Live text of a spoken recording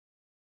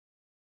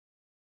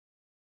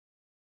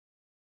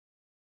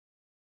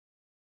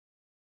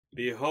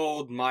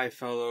Behold, my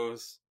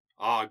fellows,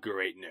 our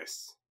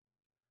greatness.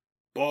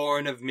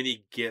 Born of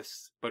many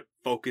gifts, but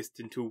focused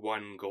into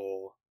one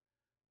goal.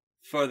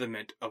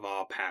 Furtherment of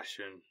our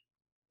passion.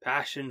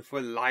 Passion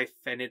for life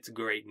and its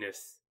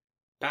greatness.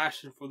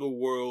 Passion for the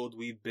world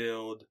we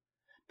build.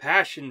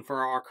 Passion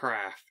for our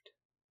craft.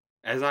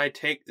 As I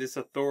take this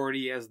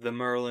authority as the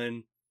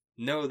Merlin,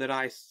 know that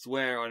I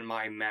swear on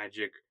my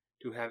magic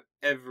to have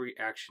every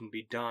action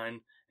be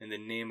done in the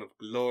name of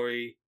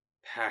glory,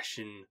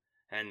 passion,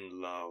 and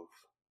love.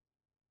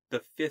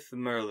 The 5th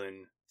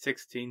Merlin,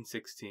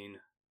 1616.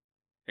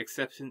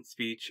 Acceptance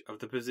speech of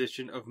the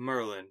position of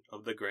Merlin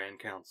of the Grand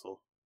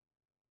Council.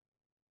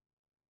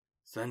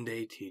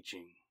 Sunday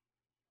teaching.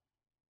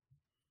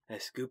 I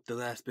scooped the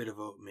last bit of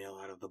oatmeal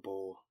out of the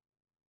bowl.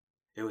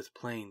 It was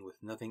plain with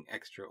nothing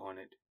extra on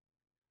it.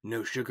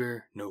 No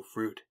sugar, no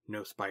fruit,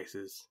 no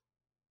spices.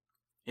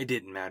 It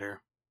didn't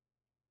matter.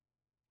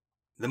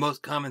 The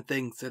most common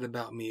thing said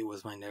about me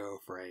was my narrow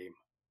frame,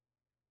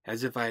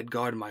 as if I had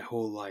gone my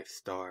whole life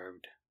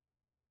starved.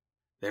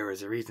 There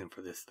was a reason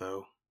for this,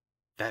 though,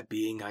 that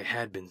being I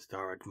had been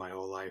starved my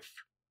whole life.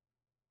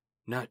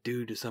 Not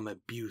due to some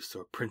abuse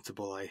or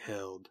principle I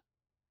held.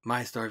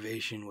 My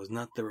starvation was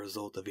not the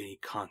result of any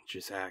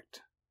conscious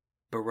act,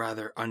 but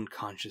rather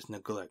unconscious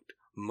neglect,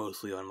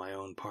 mostly on my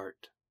own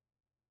part.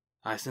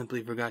 I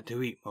simply forgot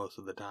to eat most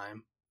of the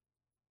time.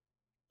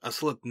 A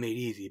slip made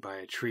easy by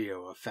a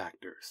trio of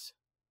factors.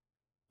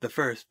 The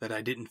first, that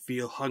I didn't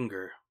feel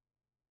hunger.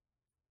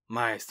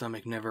 My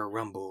stomach never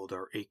rumbled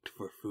or ached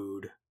for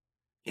food.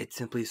 It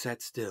simply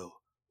sat still,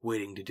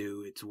 waiting to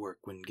do its work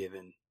when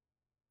given.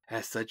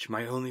 As such,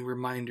 my only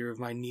reminder of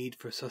my need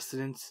for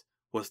sustenance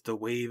was the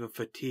wave of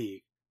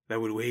fatigue that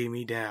would weigh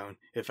me down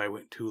if I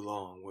went too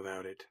long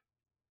without it.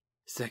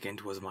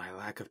 Second was my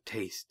lack of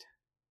taste.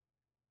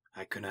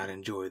 I could not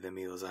enjoy the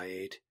meals I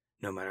ate,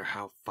 no matter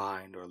how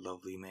fine or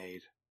lovely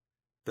made.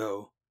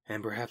 Though,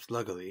 and perhaps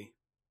luckily,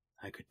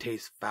 I could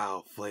taste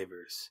foul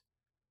flavors.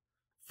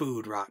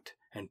 Food rot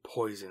and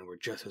poison were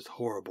just as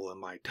horrible in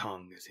my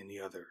tongue as in the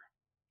other.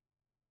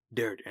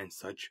 Dirt and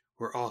such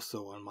were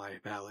also on my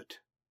palate.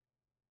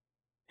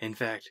 In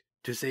fact,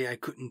 to say I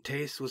couldn't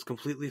taste was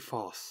completely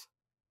false.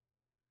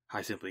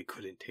 I simply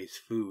couldn't taste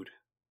food.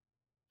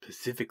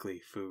 Specifically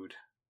food.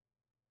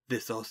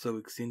 This also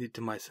extended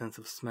to my sense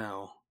of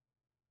smell,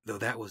 though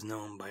that was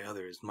known by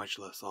others much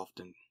less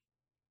often.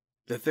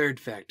 The third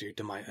factor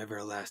to my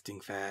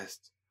everlasting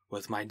fast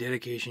was my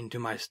dedication to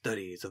my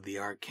studies of the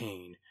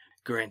arcane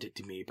granted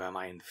to me by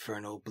my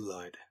infernal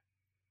blood.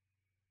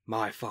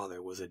 My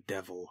father was a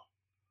devil,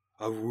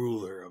 a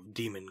ruler of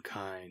demon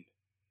kind,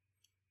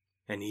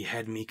 and he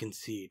had me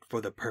conceived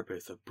for the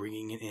purpose of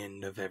bringing an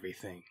end of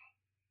everything.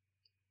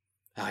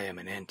 I am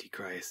an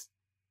antichrist,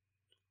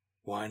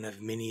 one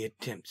of many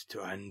attempts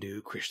to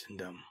undo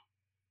Christendom,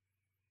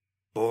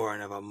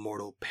 born of a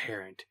mortal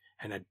parent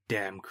and a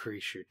damned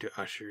creature to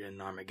usher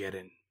in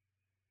Armageddon.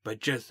 But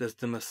just as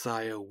the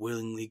Messiah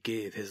willingly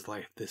gave his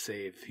life to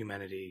save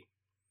humanity,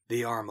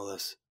 the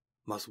Armalus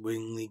must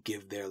willingly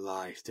give their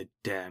lives to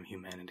damn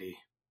humanity,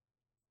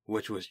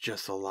 which was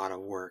just a lot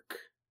of work.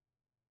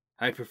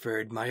 I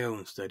preferred my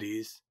own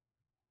studies,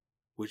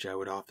 which I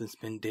would often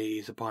spend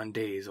days upon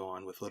days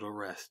on with little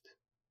rest.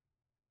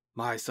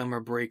 My summer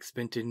break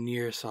spent in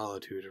near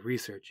solitude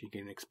researching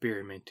and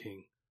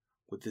experimenting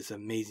with this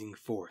amazing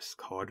force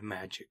called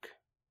magic.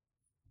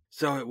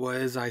 So it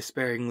was I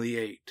sparingly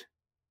ate,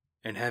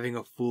 and having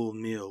a full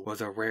meal was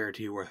a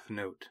rarity worth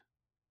note.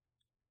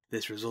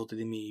 This resulted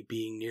in me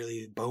being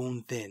nearly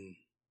bone thin,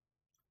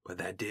 but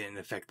that didn't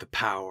affect the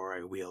power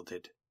I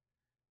wielded.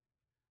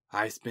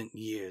 I spent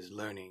years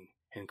learning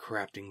and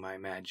crafting my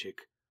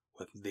magic,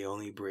 with the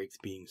only breaks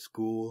being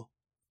school,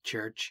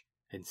 church,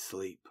 and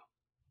sleep.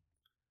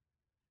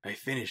 I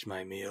finished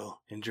my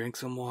meal and drank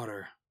some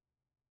water.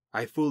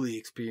 I fully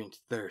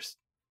experienced thirst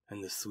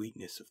and the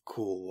sweetness of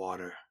cool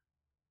water.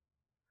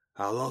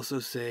 I'll also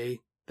say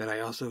that I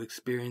also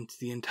experienced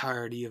the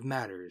entirety of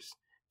matters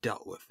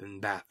dealt with in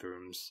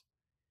bathrooms,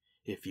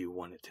 if you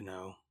wanted to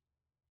know.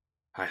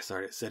 I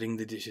started setting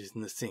the dishes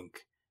in the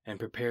sink and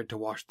prepared to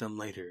wash them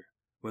later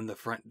when the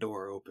front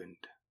door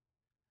opened.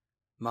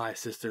 My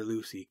sister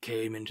Lucy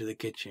came into the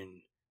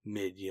kitchen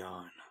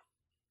mid-yawn.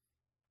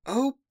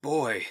 "Oh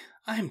boy,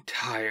 I'm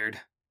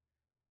tired.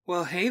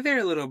 Well, hey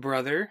there, little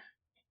brother.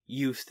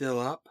 You still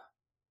up?"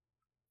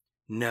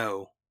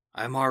 "No,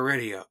 I'm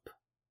already up.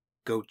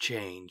 Go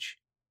change,"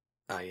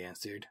 I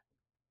answered.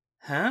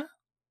 "Huh?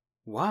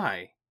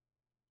 Why?"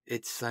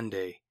 "It's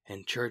Sunday,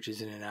 and church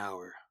is in an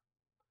hour."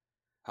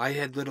 I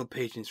had little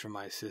patience for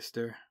my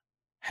sister,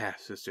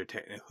 half-sister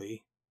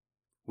technically.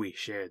 We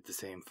shared the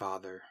same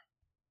father.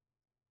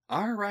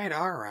 All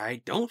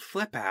right, don't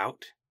flip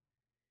out."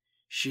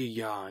 She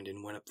yawned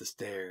and went up the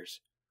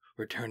stairs,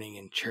 returning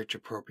in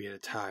church-appropriate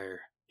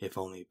attire, if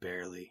only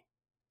barely.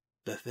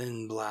 The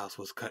thin blouse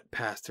was cut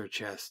past her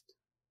chest,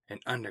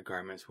 and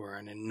undergarments were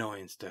an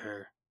annoyance to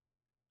her.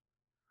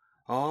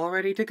 "All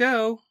ready to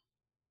go."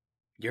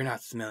 "You're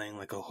not smelling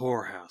like a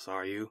whorehouse,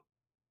 are you?"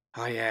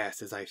 I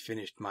asked as I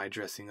finished my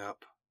dressing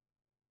up.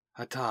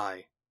 a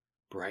tie,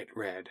 bright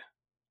red,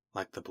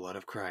 like the blood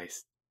of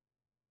Christ.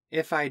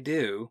 If I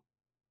do,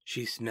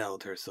 She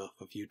smelled herself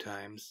a few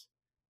times.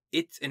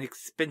 it's an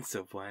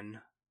expensive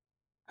one.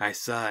 I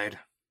sighed.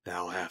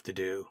 That'll have to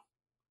do.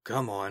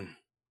 Come on.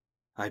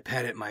 I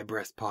patted my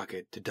breast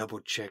pocket to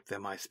double-check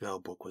that my spell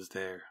book was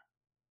there.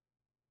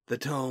 The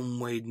tome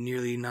weighed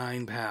nearly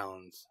 9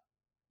 pounds,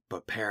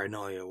 but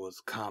paranoia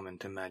was common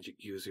to magic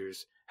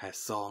users as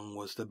song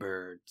was to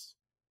birds,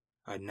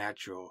 a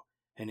natural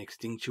and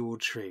instinctual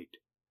trait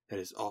that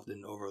is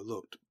often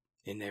overlooked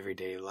in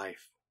everyday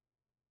life,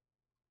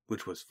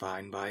 which was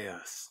fine by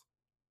us.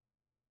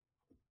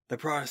 The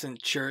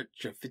Protestant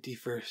Church of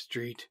 51st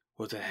Street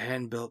was a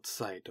hand-built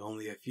site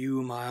only a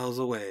few miles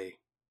away,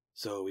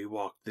 so we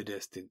walked the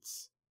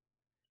distance.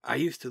 I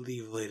used to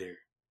leave later,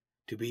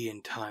 to be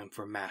in time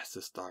for Mass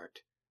to start,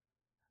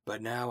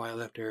 but now I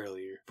left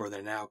earlier for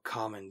the now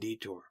common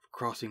detour of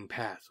crossing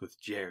paths with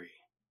Jerry.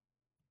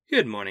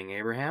 Good morning,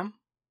 Abraham,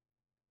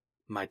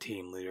 my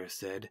team leader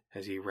said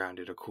as he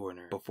rounded a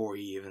corner before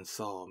he even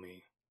saw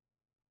me.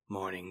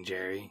 Morning,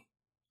 Jerry.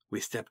 We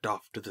stepped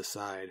off to the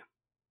side.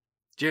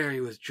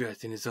 Jerry was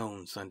dressed in his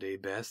own Sunday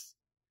best,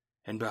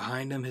 and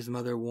behind him his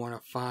mother wore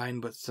a fine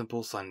but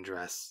simple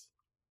sundress.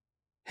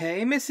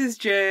 Hey, Mrs.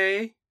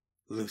 J,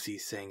 Lucy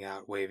sang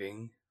out,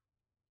 waving.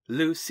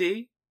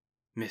 Lucy,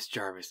 Miss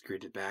Jarvis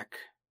greeted back.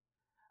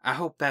 I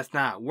hope that's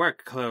not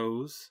work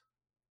clothes.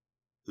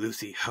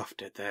 Lucy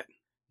huffed at that.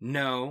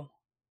 No,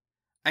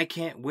 I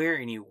can't wear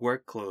any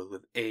work clothes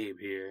with Abe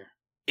here.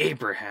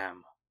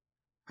 Abraham,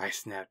 I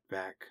snapped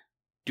back.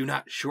 Do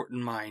not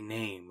shorten my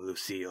name,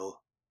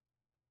 Lucille.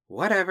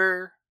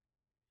 Whatever.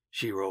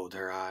 She rolled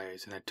her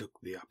eyes, and I took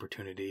the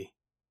opportunity.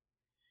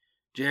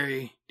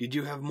 Jerry, did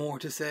you have more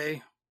to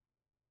say?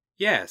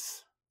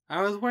 Yes,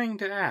 I was waiting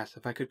to ask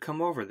if I could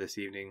come over this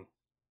evening.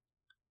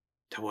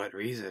 To what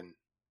reason?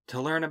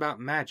 To learn about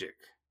magic.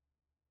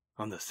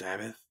 On the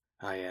Sabbath?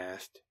 I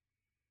asked.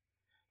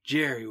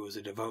 Jerry was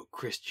a devout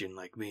Christian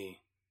like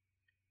me.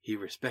 He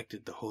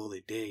respected the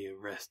holy day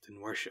of rest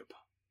and worship.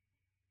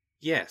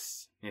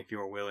 Yes, if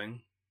you're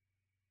willing.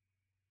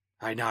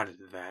 I nodded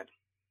to that.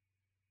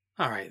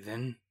 All right,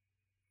 then.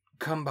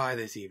 Come by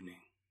this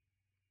evening.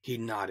 He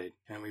nodded,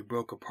 and we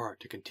broke apart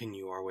to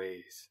continue our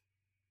ways.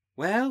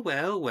 Well,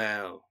 well,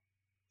 well,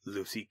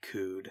 Lucy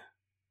cooed.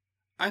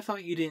 I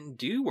thought you didn't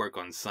do work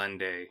on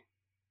Sunday.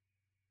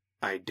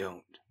 I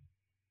don't.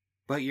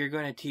 But you're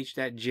going to teach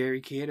that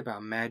Jerry kid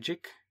about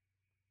magic?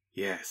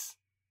 Yes.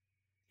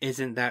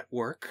 Isn't that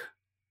work?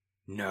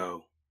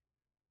 No.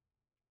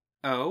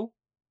 Oh?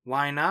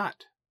 Why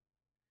not?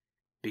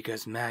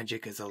 Because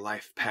magic is a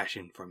life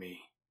passion for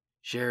me.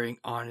 Sharing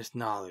honest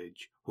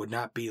knowledge would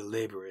not be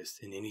laborious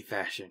in any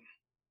fashion.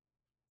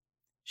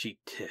 She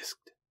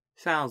tisked.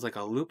 Sounds like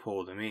a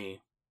loophole to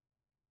me.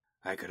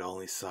 I could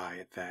only sigh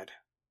at that.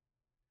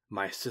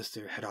 My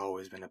sister had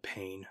always been a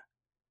pain.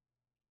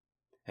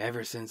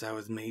 Ever since I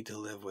was made to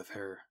live with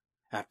her,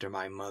 after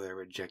my mother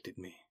rejected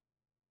me.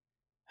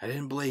 I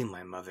didn't blame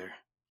my mother.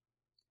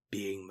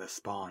 Being the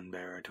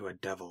spawn-bearer to a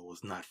devil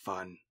was not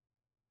fun.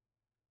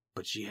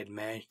 But she had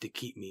managed to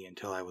keep me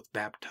until I was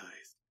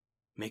baptized,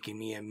 making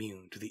me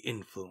immune to the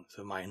influence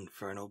of my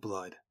infernal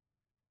blood.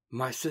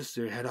 My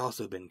sister had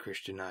also been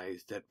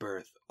Christianized at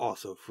birth,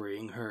 also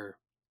freeing her.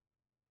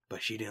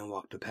 But she didn't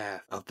walk the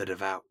path of the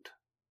devout.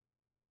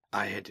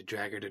 I had to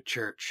drag her to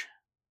church,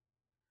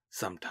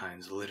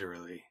 sometimes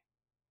literally.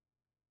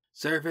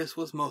 Service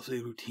was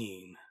mostly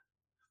routine.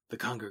 The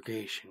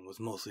congregation was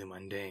mostly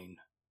mundane.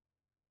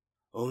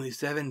 Only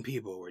 7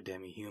 people were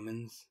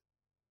demi-humans.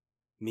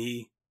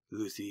 Me,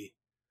 Lucy,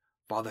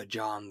 Father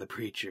John the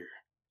preacher,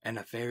 and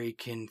a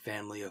fairy-kin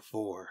family of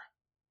 4.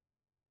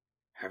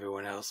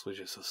 Everyone else was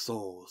just a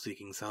soul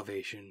seeking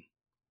salvation.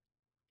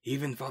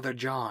 Even Father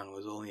John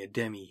was only a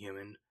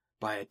demi-human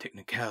by a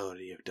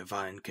technicality of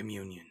divine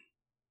communion.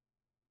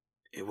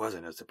 It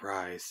wasn't a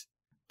surprise.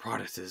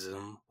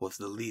 Protestantism was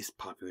the least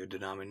popular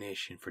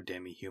denomination for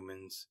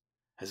demi-humans,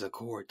 as a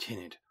core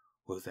tenet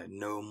was that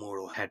no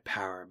mortal had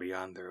power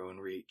beyond their own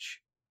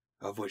reach,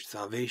 of which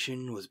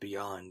salvation was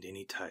beyond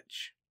any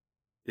touch.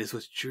 This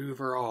was true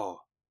for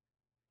all,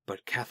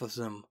 but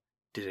Catholicism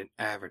didn't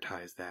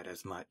advertise that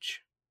as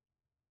much.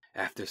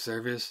 After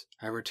service,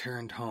 I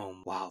returned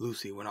home while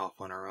Lucy went off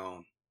on her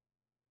own.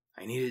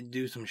 I needed to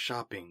do some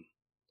shopping,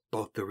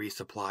 both to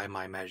resupply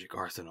my magic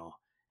arsenal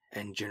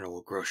and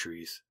general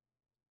groceries.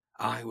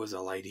 I was a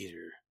light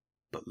eater,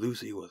 but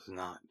Lucy was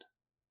not.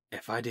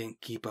 If I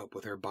didn't keep up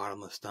with her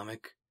bottomless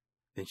stomach,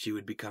 then she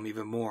would become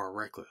even more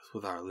reckless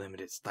with our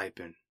limited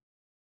stipend.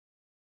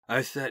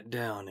 I sat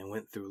down and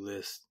went through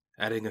lists,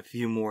 adding a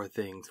few more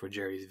things for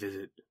Jerry's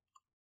visit.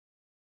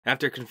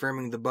 After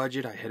confirming the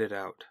budget, I headed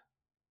out.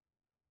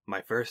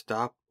 My first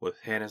stop was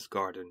Hannah's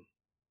Garden,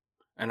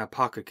 an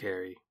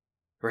apothecary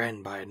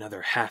ran by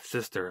another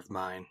half-sister of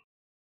mine.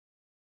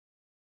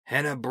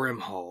 Hannah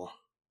Brimhall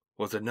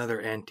was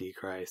another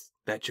antichrist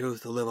that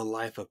chose to live a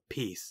life of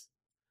peace,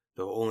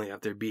 though only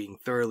after being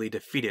thoroughly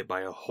defeated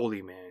by a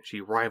holy man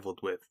she rivaled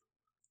with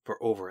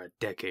for over a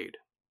decade.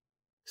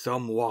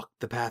 Some walk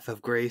the path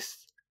of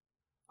grace,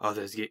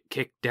 others get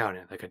kicked down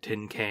it like a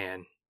tin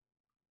can.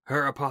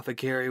 Her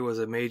apothecary was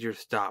a major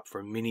stop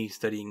for many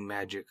studying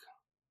magic.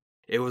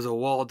 It was a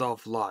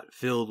walled-off lot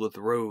filled with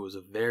rows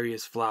of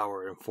various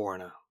flora and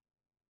fauna.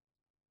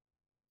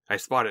 I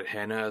spotted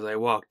Hannah as I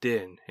walked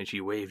in, and she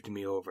waved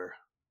me over.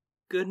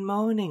 "Good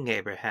morning,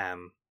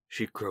 Abraham,"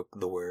 she croaked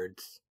the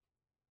words.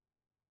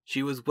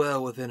 She was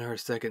well within her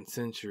second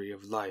century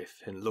of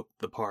life and looked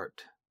the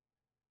part.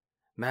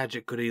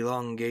 Magic could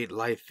elongate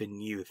life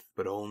in youth,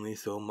 but only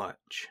so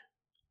much.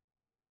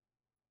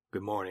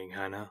 "Good morning,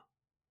 Hannah."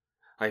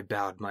 I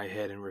bowed my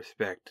head in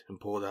respect and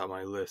pulled out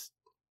my list.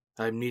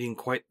 "I'm needing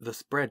quite the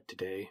spread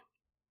today."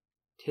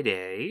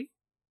 "Today?"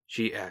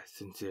 she asked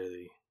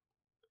sincerely.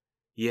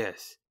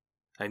 "Yes,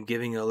 I'm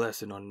giving a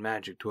lesson on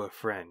magic to a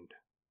friend.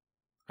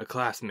 A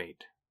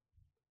classmate."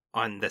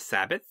 "On the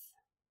Sabbath?"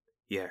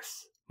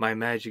 "Yes. My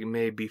magic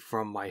may be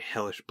from my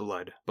hellish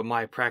blood, but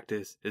my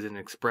practice is an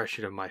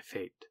expression of my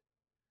fate."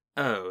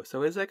 "Oh,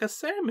 so it's like a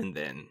sermon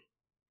then?"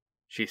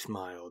 She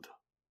smiled.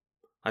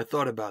 I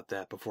thought about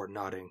that before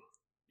nodding.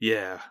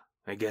 "Yeah,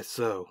 I guess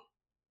so."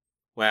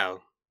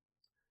 "Well,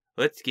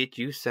 let's get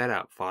you set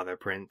up, Father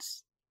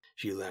Prince."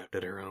 She laughed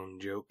at her own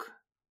joke.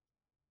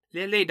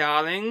 "Lily,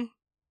 darling,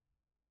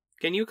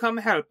 can you come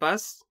help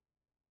us?"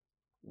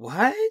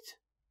 "What?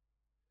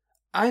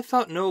 I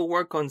thought no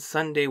work on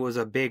Sunday was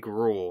a big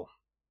rule,"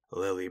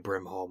 Lily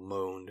Brimhall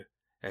moaned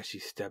as she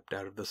stepped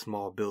out of the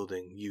small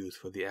building used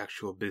for the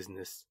actual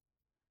business.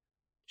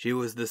 She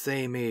was the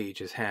same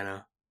age as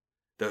Hannah,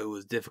 though it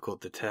was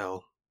difficult to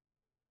tell.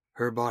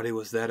 Her body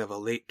was that of a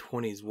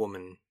late-20s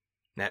woman,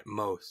 at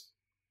most,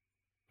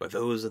 but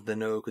those of the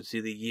know could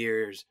see the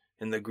years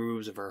in the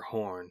grooves of her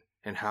horn,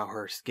 and how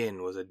her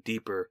skin was a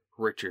deeper,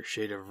 richer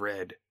shade of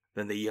red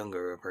than the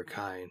younger of her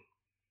kind.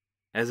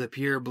 As a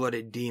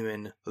pure-blooded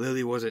demon,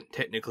 Lily wasn't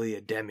technically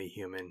a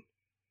demi-human,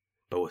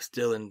 but was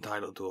still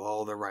entitled to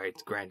all the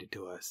rights granted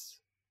to us,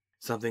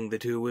 something the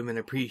two women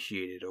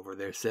appreciated over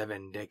their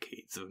 7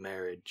 decades of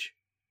marriage.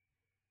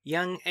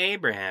 "Young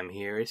Abraham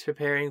here is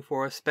preparing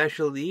for a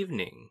special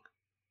evening,"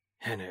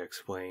 Hannah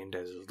explained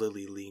as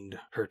Lily leaned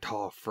her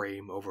tall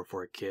frame over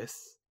for a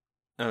kiss.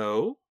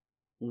 "Oh?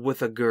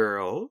 With a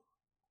girl?"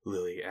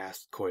 Lily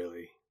asked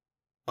coyly.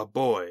 "A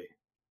boy,"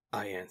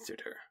 I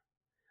answered her.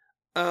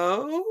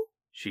 "Oh?"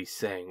 she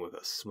sang with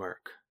a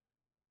smirk.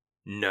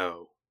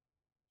 "No,"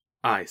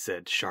 I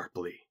said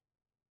sharply.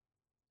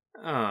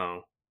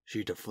 "Oh,"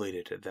 she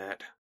deflated at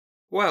that.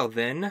 "Well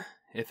then,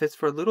 if it's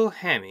for little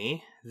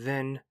Hammy,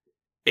 then—"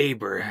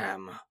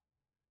 "Abraham,"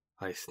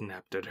 I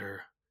snapped at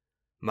her.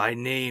 "My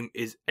name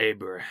is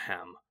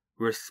Abraham.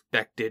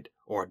 Respect it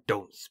or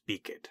don't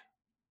speak it."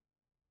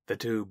 The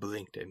two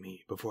blinked at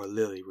me before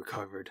Lily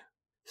recovered.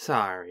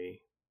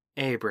 "Sorry,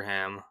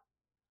 Abraham.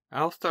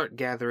 I'll start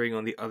gathering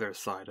on the other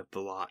side of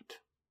the lot."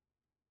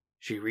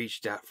 She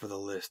reached out for the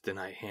list and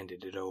I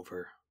handed it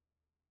over.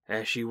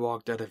 As she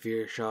walked out of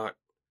earshot,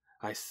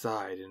 I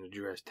sighed and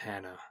addressed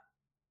Hannah.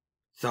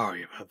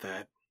 "Sorry about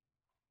that."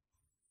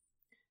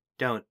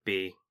 "Don't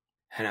be."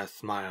 Hannah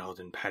smiled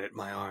and patted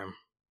my arm.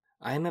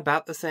 "I'm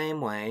about the same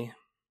way.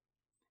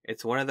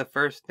 It's one of the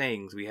first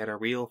things we had a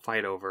real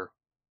fight over.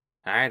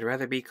 I'd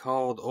rather be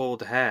called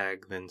Old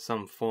Hag than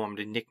some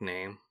formed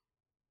nickname.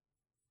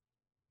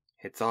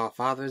 It's our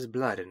father's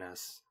blood in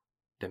us,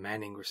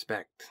 demanding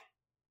respect."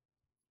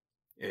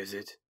 "Is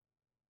it?"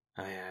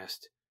 I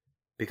asked,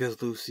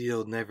 because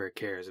Lucille never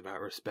cares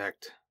about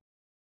respect.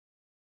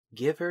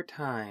 "Give her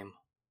time."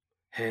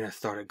 Hannah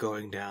started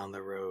going down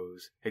the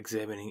rows,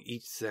 examining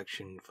each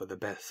section for the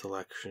best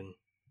selection.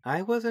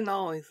 "I wasn't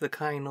always the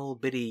kind old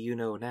biddy you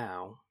know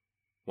now.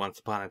 Once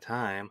upon a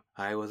time,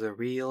 I was a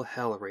real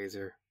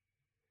hellraiser.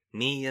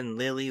 Me and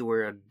Lily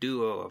were a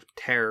duo of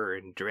terror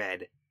and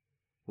dread.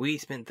 We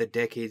spent the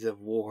decades of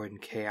war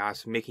and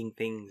chaos making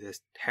things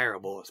as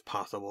terrible as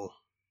possible.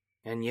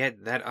 And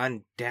yet that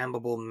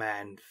undamnable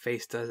man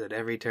faced us at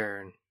every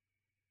turn.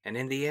 And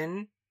in the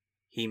end,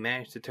 he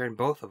managed to turn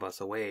both of us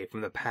away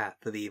from the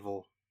path of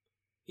evil.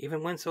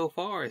 Even went so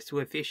far as to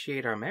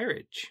officiate our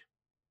marriage."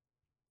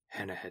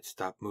 Hannah had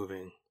stopped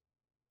moving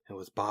and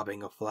was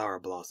bobbing a flower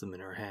blossom in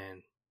her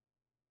hand.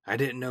 "I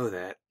didn't know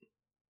that.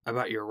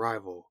 About your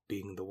rival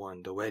being the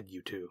one to wed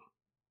you two."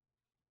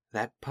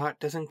 "That part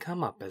doesn't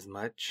come up as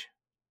much.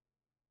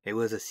 It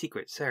was a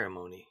secret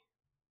ceremony."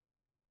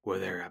 "Were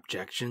there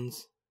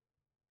objections?"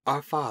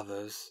 "Our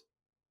fathers.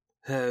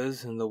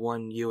 Hers and the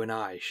one you and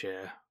I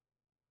share.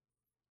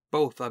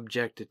 Both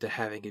objected to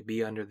having it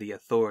be under the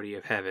authority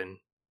of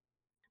heaven.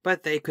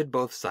 But they could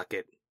both suck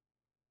it."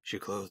 She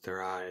closed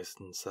her eyes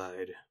and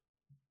sighed.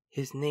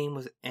 "His name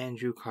was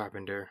Andrew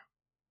Carpenter.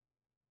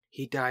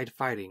 He died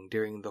fighting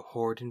during the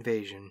Horde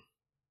invasion."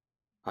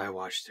 I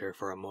watched her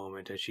for a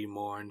moment as she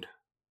mourned.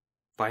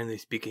 Finally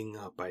speaking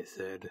up, I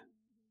said,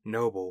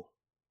 "Noble."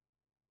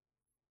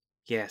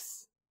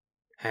 "Yes."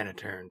 Hannah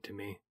turned to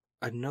me.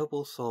 "A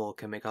noble soul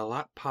can make a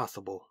lot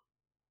possible.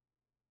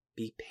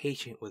 Be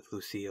patient with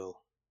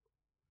Lucille."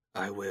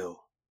 "I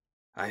will,"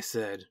 I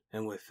said,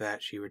 and with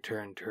that she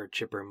returned to her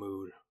chipper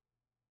mood.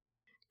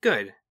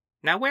 Good.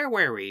 Now where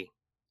were we?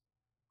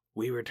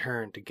 We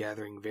returned to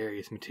gathering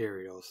various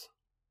materials.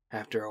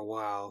 After a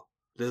while,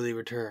 Lily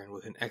returned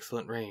with an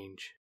excellent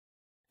range,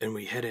 and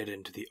we headed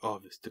into the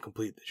office to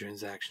complete the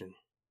transaction.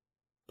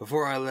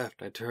 Before I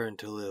left, I turned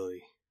to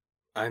Lily.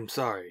 I'm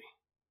sorry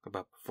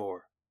about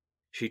before.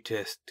 She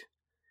tisked.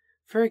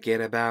 Forget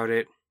about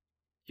it.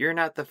 You're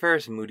not the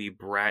first moody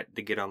brat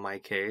to get on my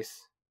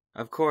case.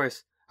 Of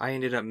course, I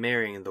ended up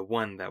marrying the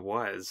one that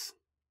was.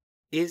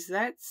 Is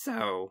that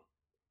so?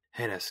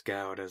 Hannah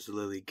scowled as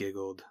Lily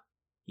giggled.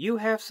 You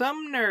have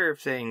some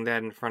nerve saying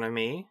that in front of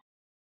me.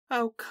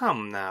 Oh,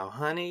 come now,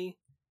 honey.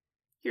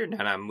 You're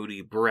not a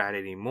moody brat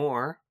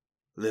anymore.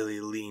 Lily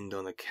leaned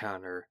on the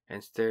counter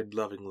and stared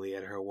lovingly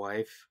at her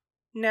wife.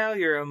 Now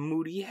you're a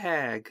moody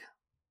hag.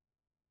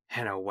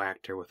 Hannah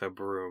whacked her with a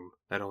broom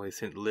that only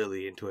sent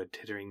Lily into a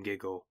tittering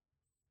giggle.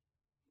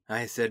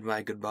 I said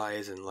my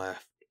goodbyes and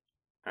left.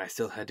 I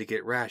still had to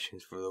get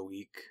rations for the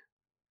week,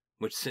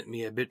 which sent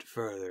me a bit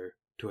further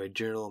to a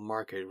general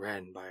market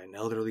ran by an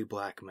elderly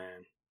black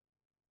man.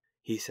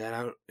 He sat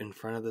out in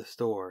front of the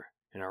store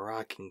in a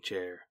rocking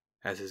chair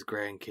as his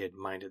grandkid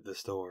minded the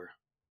store.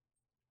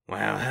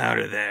 Well,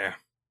 howdy there.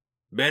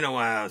 Been a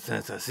while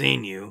since I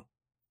seen you,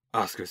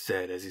 Oscar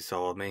said as he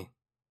saw me.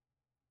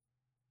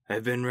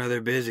 I've been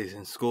rather busy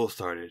since school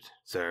started,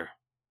 sir,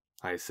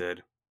 I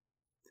said.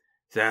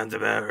 Sounds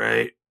about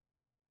right.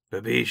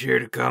 But be sure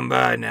to come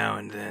by now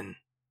and then.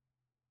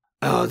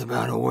 I was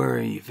about to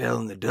worry you fell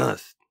in the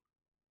dust.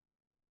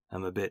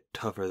 I'm a bit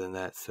tougher than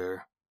that,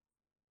 sir.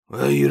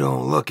 Well, you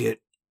don't look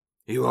it.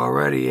 You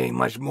already ain't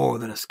much more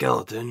than a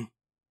skeleton.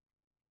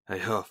 I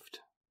huffed.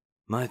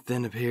 My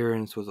thin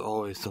appearance was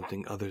always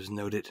something others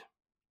noted.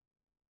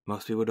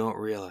 Most people don't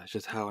realize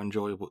just how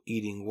enjoyable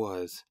eating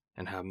was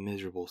and how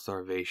miserable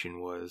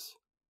starvation was.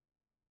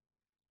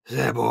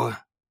 Say, boy,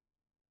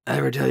 I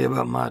ever tell you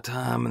about my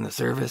time in the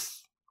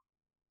service?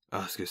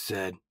 Oscar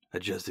said,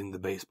 adjusting the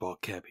baseball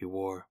cap he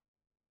wore.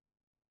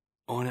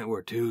 On it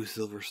were 2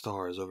 silver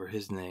stars over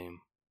his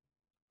name.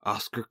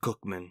 Oscar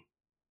Cookman.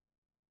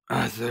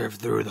 I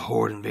served through the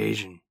Horde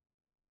invasion.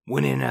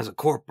 Went in as a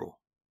corporal.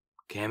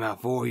 Came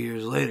out 4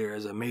 years later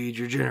as a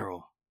major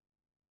general.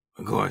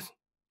 Of course,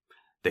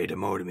 they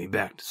demoted me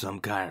back to some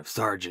kind of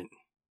sergeant,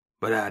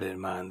 but I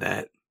didn't mind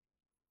that.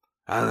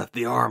 I left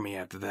the army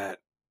after that.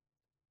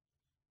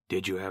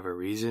 Did you have a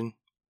reason?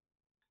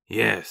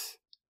 Yes,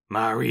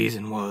 my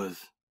reason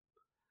was...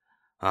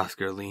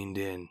 Oscar leaned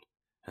in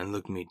and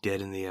looked me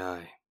dead in the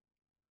eye.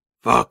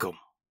 Fuck 'em.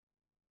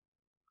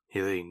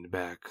 He leaned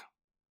back.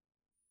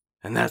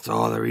 And that's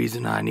all the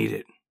reason I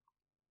needed.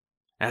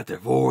 After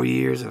 4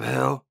 years of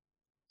hell,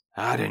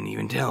 I didn't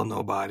even tell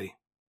nobody.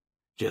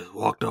 Just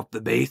walked off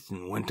the base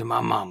and went to my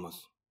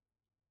mama's.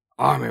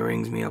 Army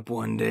rings me up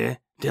one day,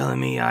 telling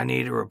me I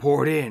need to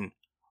report in,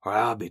 or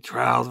I'll be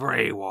trialed for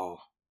AWOL.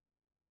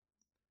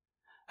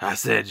 I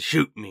said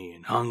shoot me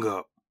and hung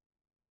up.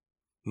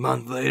 A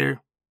month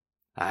later,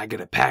 I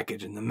get a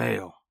package in the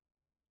mail.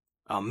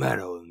 A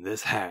medal and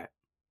this hat.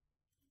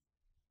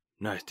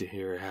 Nice to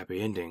hear a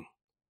happy ending,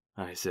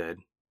 I said.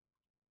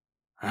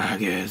 I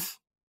guess.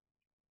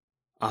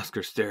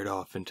 Oscar stared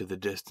off into the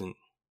distance.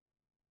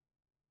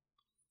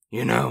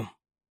 You know,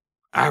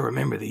 I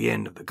remember the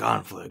end of the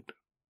conflict.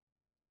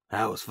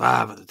 I was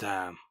 5 at the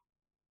time.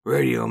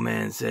 Radio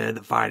man said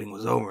the fighting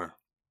was over.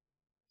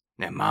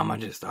 And Mama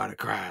just started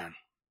crying.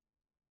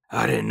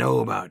 I didn't know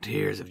about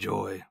tears of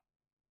joy.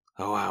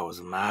 Oh, I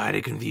was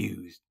mighty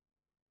confused.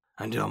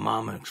 Until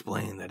Mama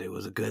explained that it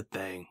was a good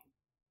thing.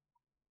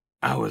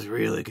 I was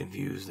really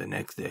confused the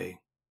next day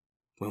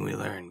when we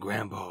learned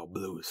Grandpa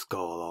blew his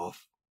skull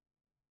off.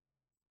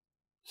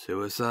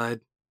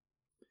 Suicide?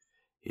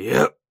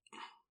 Yep.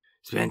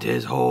 Spent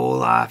his whole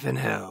life in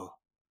hell.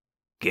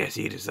 Guess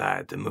he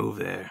decided to move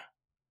there.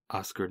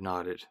 Oscar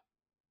nodded.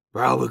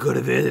 Probably could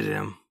have visited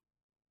him,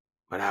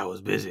 but I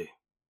was busy.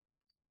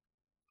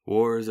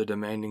 War is a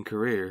demanding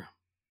career.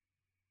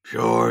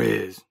 Sure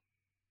is.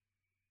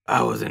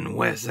 I was in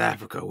West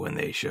Africa when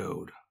they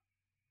showed.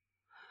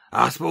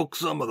 I spoke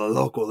some of the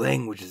local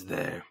languages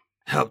there,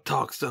 helped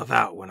talk stuff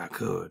out when I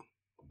could.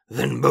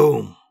 Then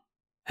boom,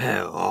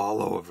 hell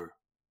all over.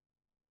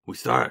 We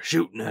started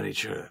shooting at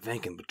each other,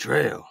 thinking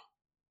betrayal.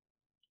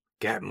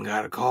 Captain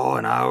got a call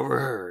and I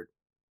overheard.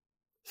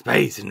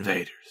 Space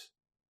invaders.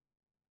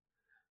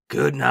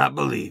 Could not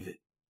believe it.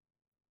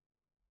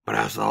 But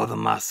I saw them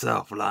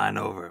myself lying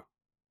over.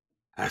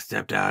 I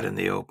stepped out in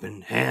the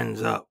open,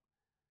 hands up,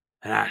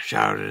 and I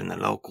shouted in the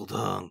local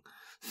tongue,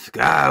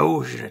 Sky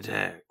Ocean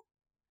attack,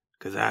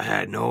 'cause I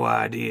had no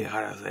idea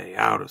how to say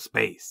out of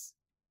space.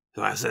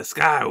 So I said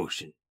Sky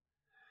Ocean.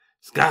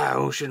 Sky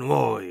Ocean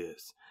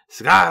warriors.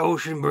 Sky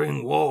Ocean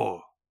bring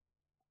war.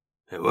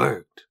 It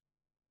worked.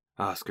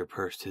 Oscar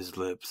pursed his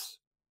lips.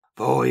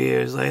 4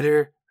 years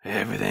later,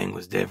 everything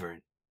was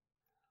different.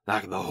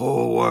 Like the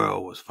whole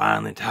world was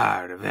finally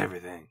tired of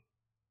everything.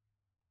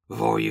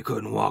 Before you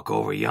couldn't walk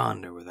over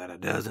yonder without a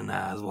dozen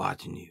eyes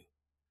watching you,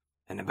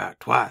 and about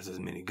twice as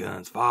many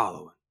guns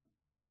following.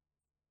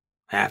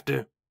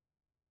 After,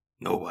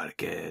 nobody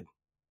cared.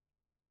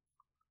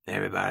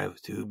 Everybody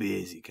was too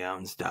busy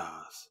counting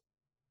stars.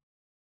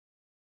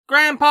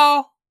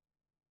 Grandpa,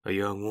 A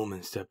young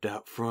woman stepped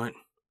out front.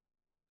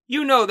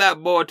 you know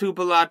that boy too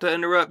polite to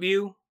interrupt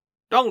you.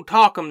 Don't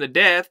talk him to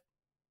death.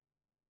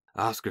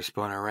 Oscar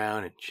spun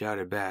around and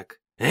shouted back,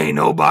 Ain't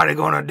nobody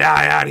gonna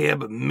die out here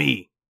but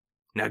me.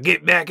 Now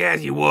get back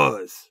as you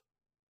was.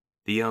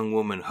 The young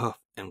woman huffed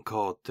and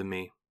called to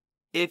me.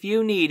 If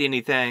you need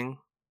anything.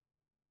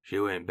 She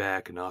went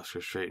back and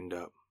Oscar straightened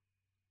up.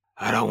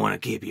 I don't want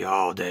to keep you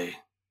all day.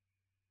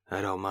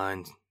 I don't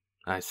mind,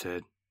 I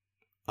said.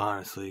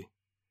 Honestly,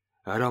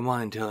 I don't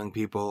mind telling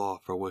people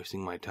off for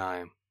wasting my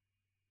time.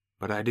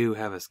 But I do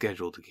have a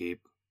schedule to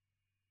keep.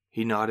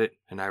 He nodded,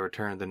 and I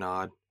returned the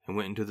nod and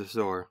went into the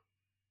store.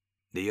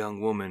 The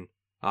young woman,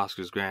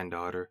 Oscar's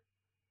granddaughter,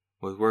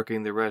 was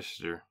working the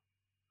register.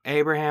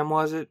 Abraham,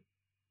 was it?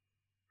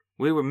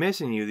 We were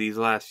missing you these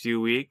last few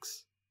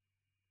weeks.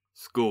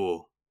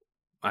 School,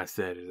 I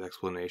said as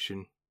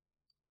explanation.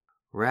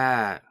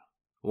 Right.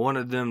 One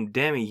of them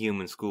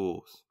demi-human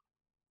schools.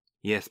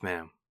 Yes,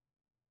 ma'am.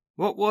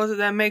 What was it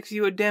that makes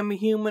you a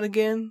demi-human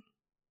again?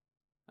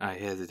 I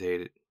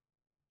hesitated.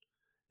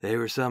 There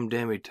were some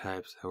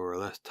demi-types that were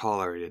less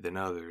tolerated than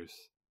others,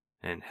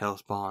 and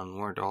hellspawn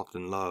weren't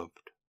often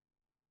loved.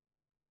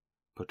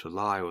 But to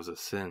lie was a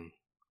sin.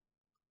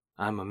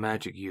 I'm a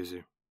magic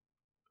user.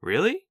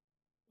 Really?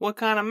 What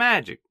kind of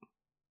magic?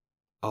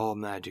 All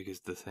magic is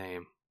the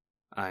same,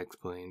 I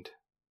explained.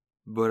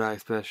 But I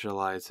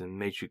specialize in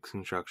matrix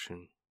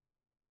construction.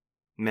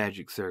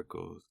 Magic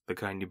circles, the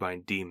kind you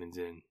bind demons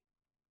in.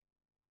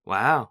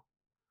 Wow.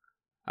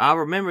 I'll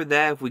remember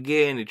that if we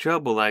get into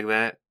trouble like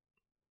that.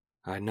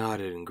 I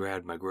nodded and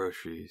grabbed my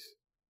groceries,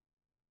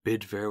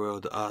 bid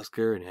farewell to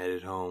Oscar, and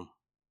headed home.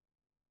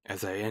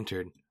 As I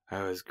entered,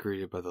 I was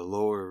greeted by the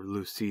lower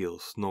Lucille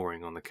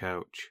snoring on the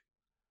couch.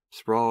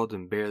 Sprawled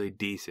and barely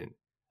decent,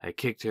 I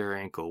kicked her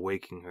ankle,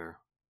 waking her.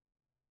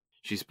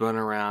 She spun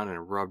around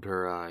and rubbed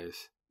her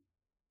eyes.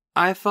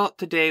 I thought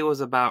today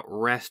was about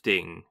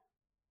resting.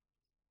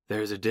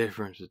 There's a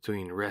difference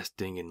between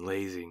resting and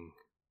lazing,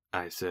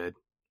 I said.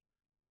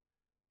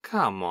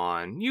 Come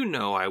on, you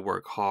know I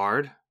work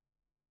hard.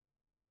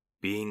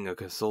 Being a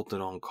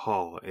consultant on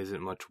call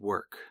isn't much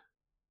work.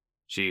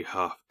 She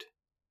huffed.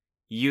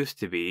 Used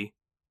to be.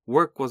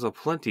 Work was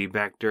aplenty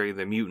back during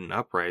the mutant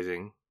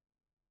uprising.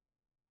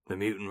 The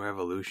mutant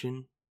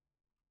revolution?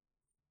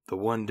 The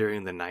one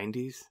during the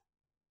 90s?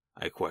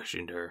 I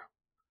questioned her.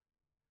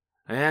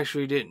 I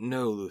actually didn't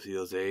know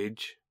Lucille's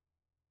age.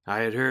 I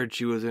had heard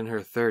she was in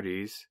her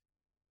 30s,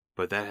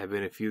 but that had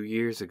been a few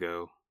years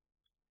ago,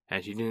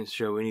 and she didn't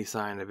show any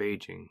sign of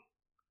aging.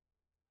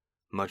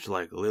 Much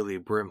like Lily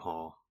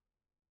Brimhall.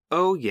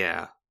 Oh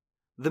yeah,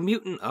 the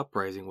mutant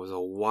uprising was a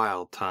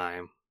wild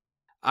time.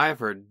 I've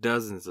heard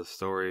dozens of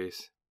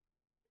stories,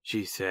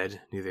 she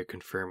said, neither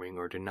confirming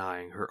or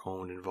denying her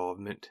own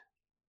involvement.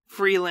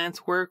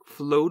 Freelance work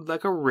flowed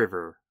like a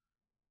river.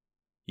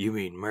 You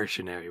mean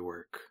mercenary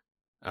work?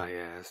 I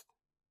asked.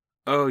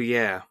 Oh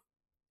yeah.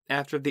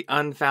 After the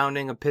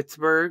unfounding of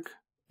Pittsburgh,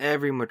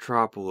 every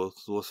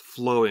metropolis was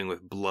flowing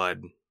with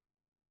blood.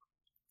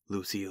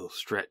 Lucille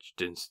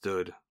stretched and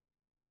stood.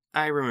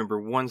 I remember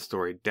one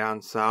story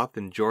down south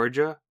in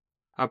Georgia.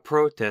 A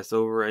protest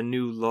over a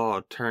new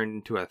law turned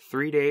into a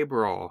 3-day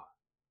brawl.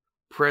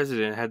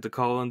 President had to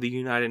call in the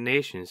United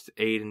Nations to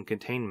aid in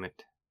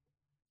containment.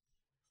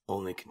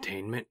 Only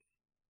containment?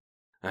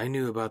 I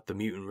knew about the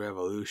mutant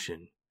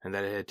revolution and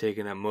that it had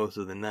taken up most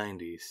of the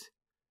 90s.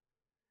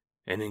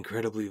 An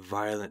incredibly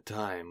violent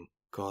time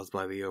caused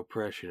by the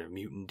oppression of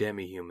mutant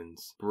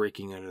demi-humans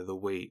breaking under the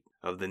weight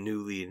of the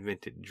newly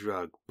invented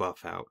drug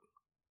Buff-Out.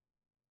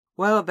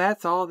 Well,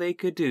 that's all they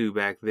could do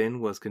back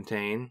then was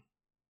contain.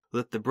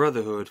 Let the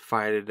Brotherhood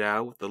fight it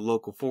out with the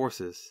local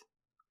forces,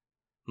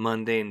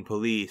 mundane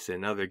police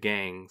and other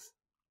gangs.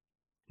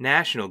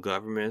 National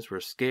governments were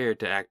scared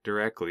to act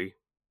directly.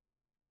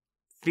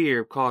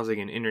 Fear of causing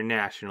an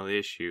international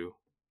issue.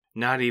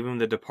 Not even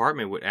the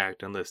department would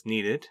act unless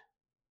needed.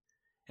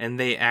 And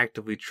they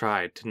actively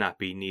tried to not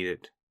be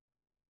needed.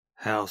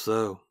 How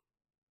so?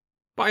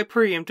 By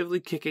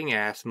preemptively kicking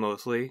ass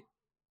mostly.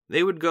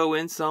 They would go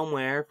in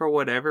somewhere for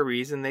whatever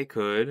reason they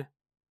could,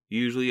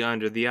 usually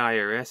under the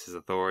IRS's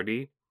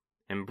authority,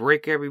 and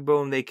break every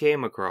bone they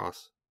came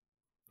across.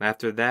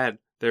 After that,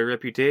 their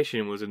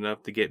reputation was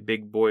enough to get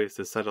big boys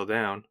to settle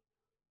down.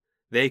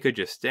 They could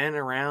just stand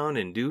around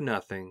and do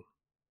nothing.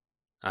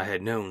 I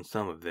had known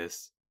some of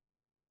this,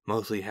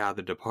 mostly how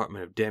the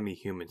Department of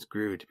Demi-Humans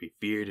grew to be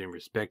feared and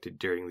respected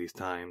during these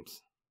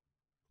times.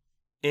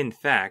 In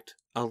fact,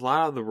 a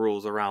lot of the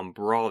rules around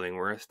brawling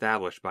were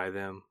established by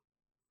them.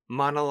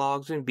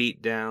 Monologues and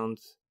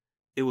beatdowns.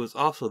 It was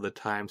also the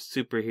time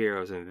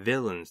superheroes and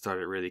villains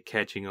started really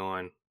catching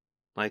on.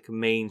 Like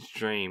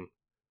mainstream.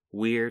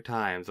 Weird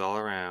times all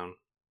around.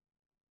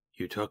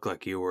 You talk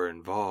like you were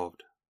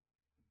involved.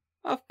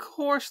 Of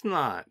course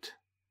not.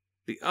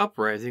 The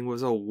uprising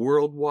was a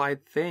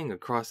worldwide thing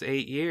across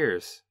 8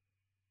 years.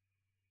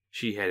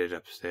 She headed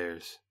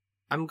upstairs.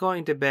 I'm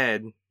going to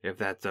bed, if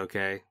that's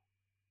okay.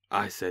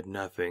 I said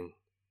nothing.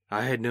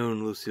 I had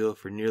known Lucille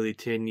for nearly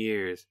 10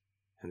 years,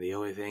 and the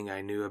only thing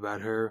I knew about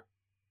her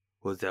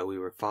was that we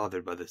were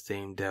fathered by the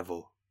same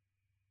devil.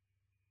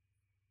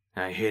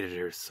 I hated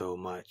her so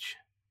much.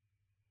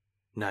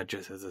 Not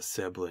just as a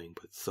sibling,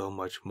 but so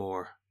much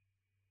more.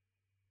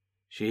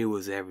 She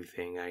was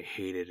everything I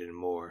hated and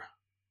more.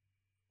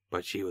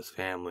 But she was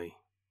family.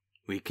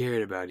 We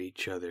cared about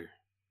each other.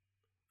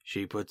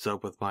 She puts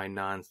up with my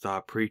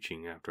non-stop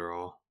preaching, after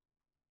all.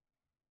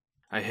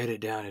 I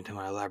headed down into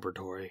my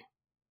laboratory,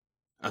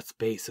 a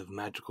space of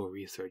magical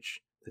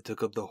research that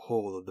took up the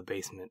whole of the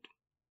basement.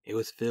 It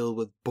was filled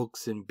with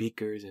books and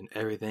beakers and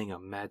everything a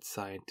mad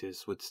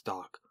scientist would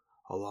stock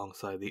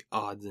alongside the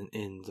odds and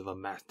ends of a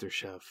master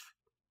chef.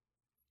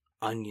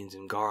 Onions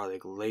and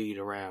garlic laid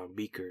around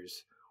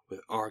beakers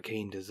with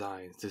arcane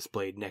designs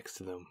displayed next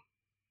to them.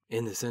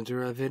 In the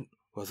center of it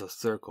was a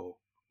circle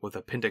with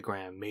a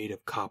pentagram made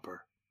of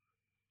copper.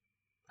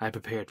 I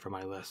prepared for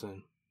my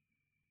lesson,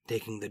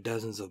 taking the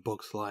dozens of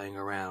books lying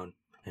around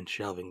and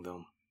shelving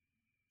them.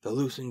 The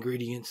loose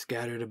ingredients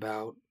scattered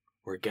about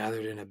were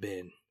gathered in a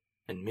bin,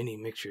 and many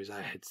mixtures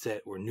I had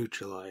set were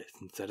neutralized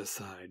and set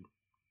aside.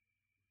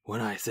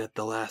 When I set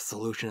the last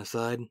solution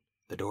aside,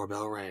 the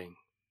doorbell rang.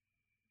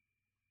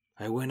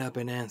 I went up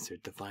and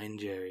answered to find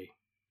Jerry.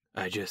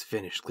 "I just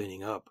finished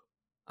cleaning up,"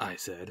 I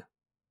said.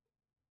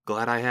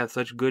 "Glad I have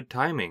such good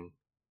timing,"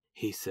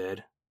 he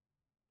said.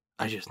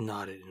 I just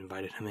nodded and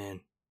invited him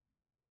in.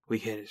 We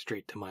headed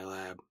straight to my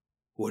lab.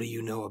 "What do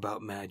you know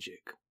about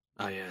magic?"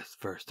 I asked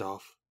first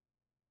off.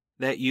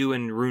 "That you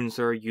and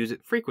Runesir use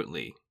it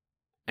frequently,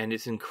 and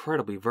it's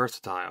incredibly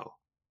versatile,"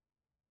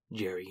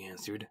 Jerry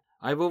answered.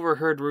 "I've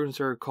overheard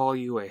Runesir call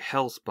you a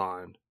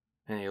hellspawn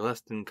in a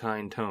less than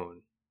kind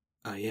tone."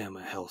 "I am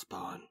a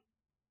hellspawn."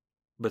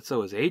 "But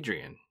so is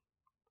Adrian."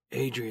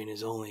 "Adrian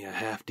is only a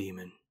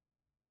half-demon.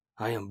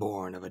 I am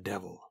born of a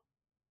devil."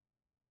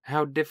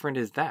 "How different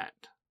is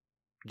that?"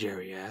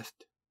 Jerry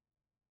asked.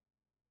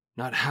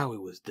 Not how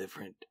it was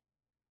different,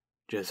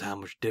 just how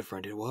much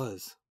different it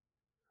was.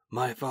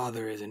 "My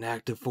father is an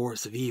active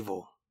force of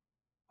evil,"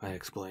 I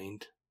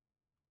explained.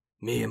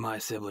 "Me and my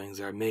siblings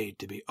are made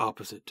to be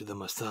opposite to the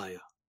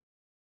Messiah."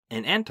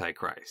 "An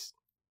Antichrist,"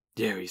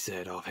 Jerry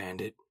said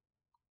offhanded.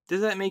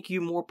 "Does that make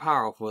you more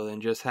powerful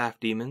than just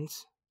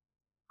half-demons?"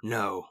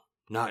 "No,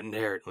 not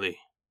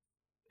inherently.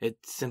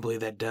 It's simply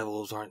that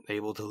devils aren't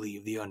able to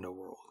leave the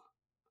underworld.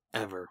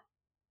 Ever."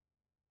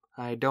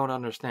 "I don't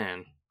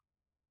understand."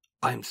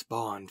 "I'm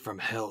spawned from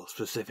hell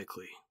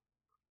specifically.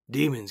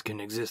 Demons can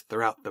exist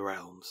throughout the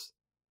realms.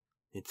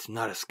 It's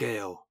not a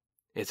scale,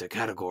 it's a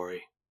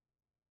category.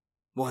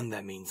 One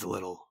that means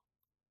little."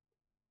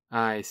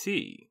 "I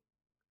see.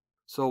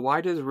 So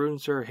why does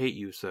Runesir hate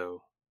you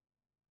so?"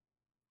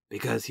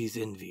 "Because he's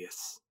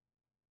envious."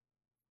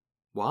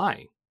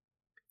 "Why?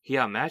 He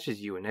outmatches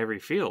you in every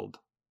field."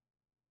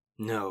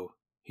 "No,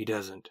 he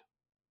doesn't.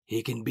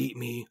 He can beat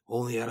me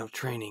only out of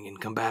training in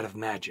combative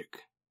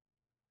magic.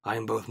 I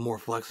am both more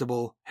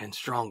flexible and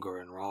stronger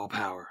in raw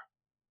power.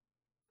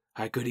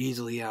 I could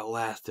easily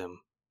outlast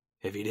him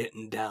if he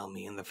didn't down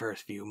me in the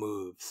first few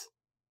moves."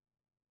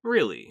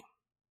 "Really?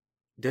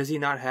 Does he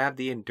not have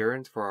the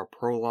endurance for a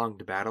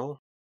prolonged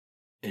battle?"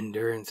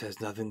 "Endurance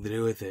has nothing to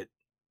do with it.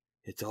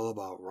 It's all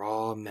about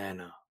raw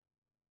mana."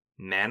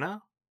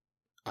 "Mana?"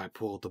 I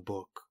pulled the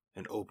book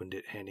and opened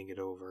it, handing it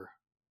over.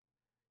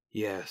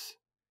 "Yes,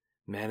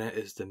 mana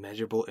is the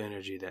measurable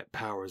energy that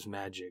powers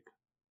magic,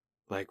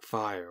 like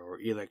fire or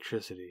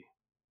electricity.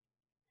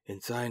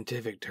 In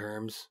scientific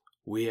terms,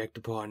 we act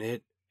upon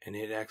it and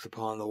it acts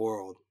upon the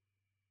world.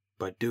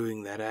 But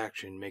doing that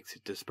action makes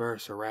it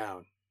disperse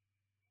around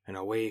and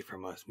away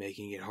from us,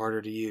 making it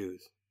harder to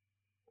use.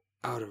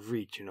 Out of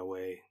reach in a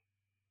way.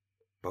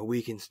 But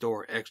we can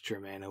store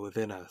extra mana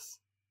within us.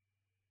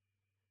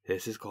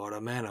 This is called a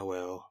mana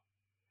well,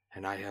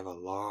 and I have a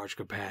large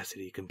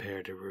capacity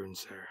compared to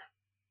Runesir."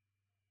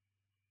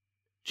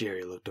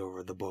 Jerry looked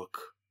over the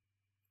book.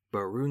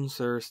 "But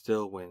Runesir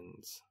still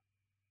wins."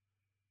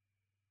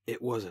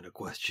 It wasn't a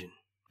question,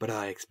 but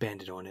I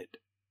expanded on it.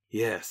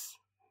 "Yes,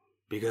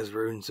 because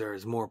Runesir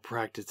is more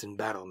practiced in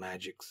battle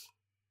magics.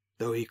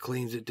 Though he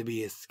claims it to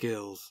be his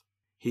skills,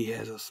 he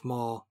has a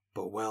small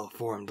but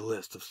well-formed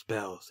list of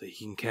spells that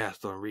he can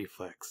cast on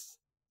reflex."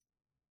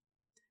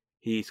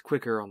 "He's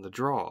quicker on the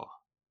draw.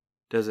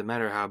 Doesn't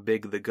matter how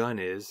big the gun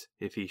is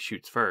if he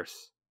shoots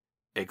first."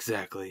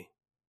 "Exactly."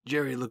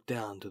 Jerry looked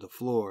down to the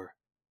floor.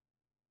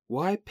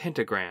 "Why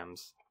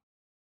pentagrams?"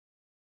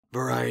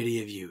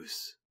 "Variety of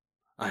use."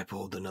 I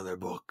pulled another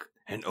book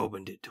and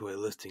opened it to a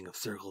listing of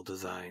circle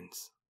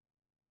designs.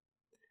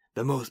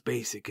 "The most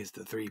basic is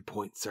the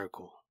 3-point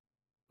circle,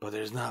 but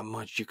there's not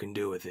much you can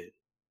do with it.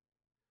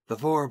 The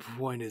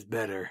 4-point is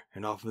better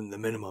and often the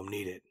minimum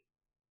needed.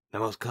 The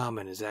most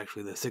common is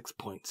actually the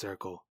 6-point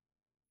circle,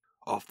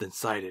 often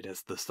cited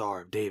as the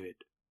Star of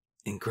David.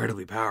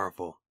 Incredibly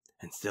powerful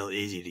and still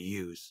easy to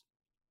use.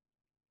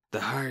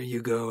 The higher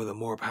you go, the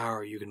more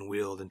power you can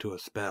wield into a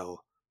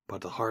spell,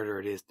 but the harder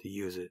it is to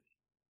use it.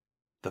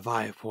 The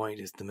 5-point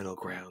is the middle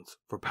ground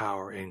for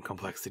power and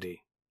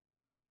complexity."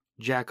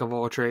 "Jack of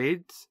all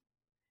trades?"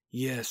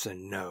 Yes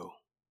and no.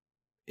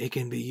 It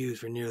can be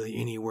used for nearly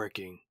any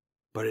working,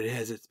 but it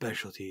has its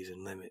specialties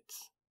and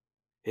limits.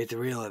 Its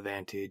real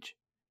advantage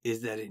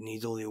is that it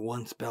needs only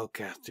one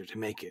spellcaster to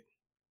make it.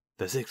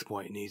 The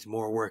 6-point needs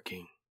more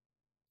working,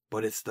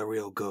 but it's the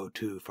real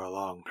go-to for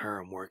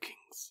long-term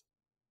workings.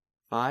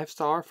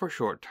 5-star for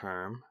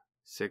short-term,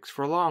 6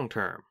 for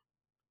long-term,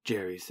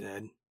 Jerry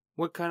said.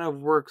 What kind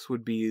of works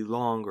would be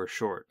long or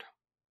short?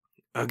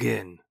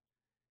 Again,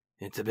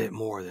 it's a bit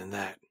more than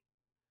that,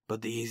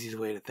 but the easiest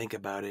way to think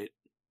about it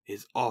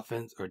is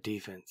offense or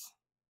defense.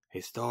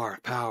 A star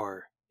of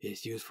power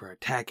is used for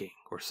attacking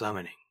or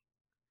summoning.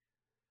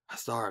 A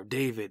Star of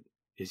David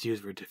is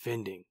used for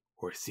defending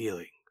or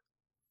sealing.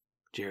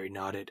 Jerry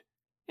nodded.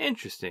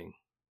 Interesting.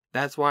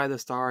 That's why the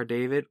Star of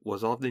David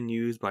was often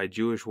used by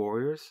Jewish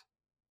warriors?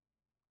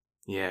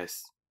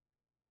 Yes.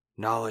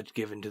 Knowledge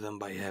given to them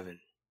by heaven.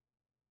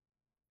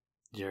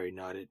 Jerry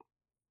nodded.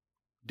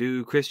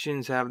 Do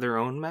Christians have their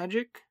own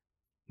magic?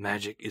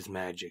 Magic is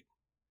magic.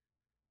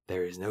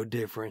 There is no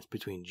difference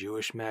between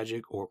Jewish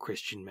magic or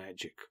Christian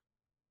magic,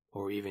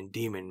 or even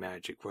demon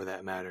magic for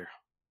that matter.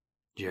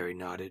 Jerry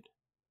nodded.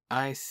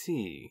 I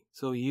see.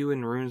 So you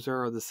and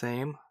Runzer are the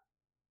same?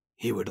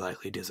 He would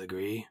likely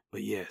disagree,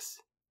 but yes.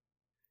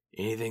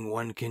 Anything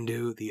one can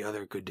do, the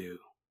other could do.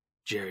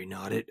 Jerry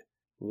nodded.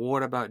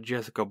 What about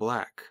Jessica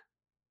Black?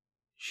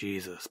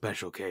 She's a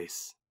special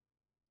case.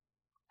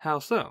 How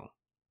so?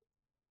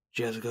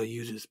 Jessica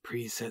uses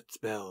preset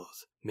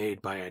spells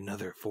made by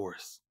another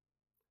force.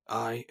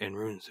 I and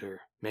Runzer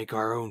make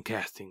our own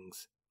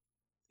castings,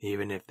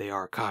 even if they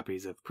are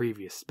copies of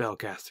previous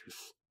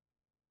spellcasters.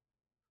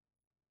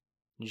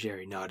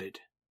 Jerry nodded.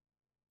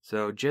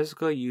 So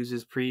Jessica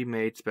uses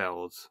pre-made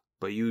spells,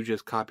 but you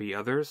just copy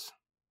others?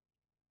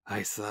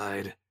 I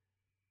sighed.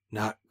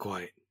 Not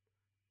quite.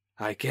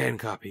 I can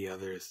copy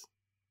others,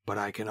 but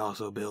I can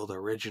also build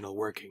original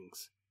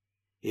workings,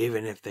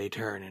 even if they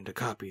turn into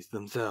copies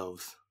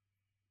themselves.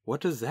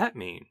 What does that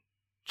mean?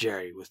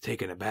 Jerry was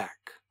taken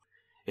aback.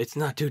 It's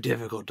not too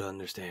difficult to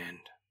understand.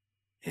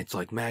 It's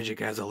like magic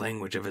has a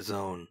language of its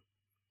own.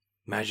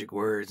 Magic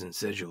words and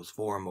sigils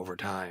form over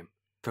time,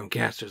 from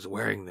casters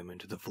wearing them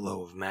into the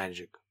flow of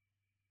magic.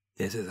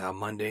 This is how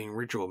mundane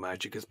ritual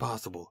magic is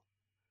possible.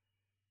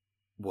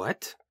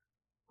 What?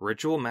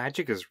 Ritual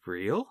magic is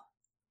real?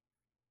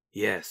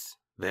 Yes,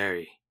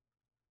 very.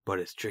 But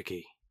it's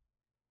tricky.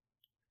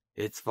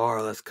 It's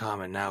far less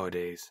common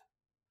nowadays,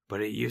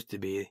 but it used to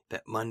be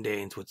that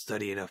mundanes would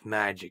study enough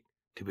magic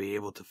to be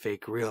able to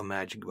fake real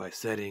magic by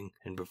setting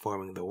and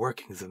performing the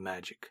workings of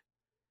magic,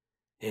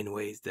 in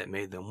ways that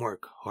made them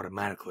work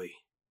automatically.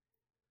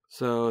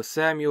 So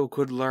Samuel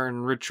could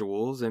learn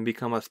rituals and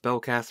become a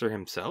spellcaster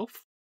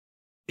himself?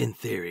 In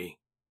theory.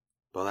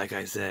 But like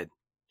I said,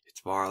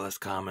 it's far less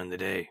common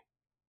today.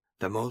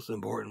 The most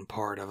important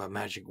part of a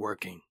magic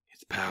working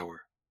is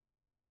power.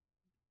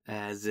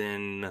 As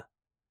in...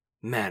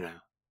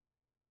 mana.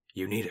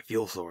 You need a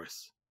fuel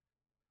source.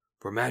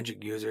 For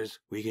magic users,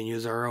 we can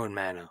use our own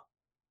mana.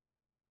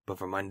 But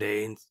for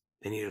mundanes,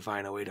 they need to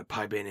find a way to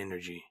pipe in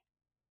energy.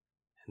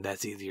 And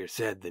that's easier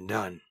said than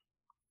done.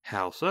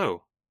 How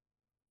so?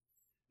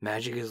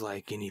 Magic is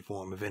like any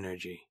form of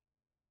energy.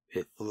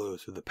 It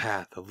flows through the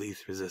path of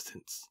least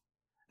resistance.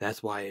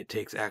 That's why it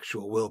takes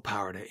actual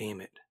willpower to aim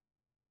it.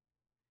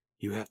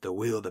 You have to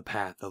wield the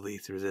path of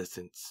least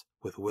resistance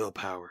with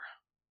willpower.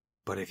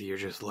 But if you're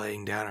just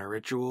laying down a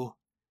ritual,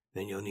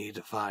 then you'll need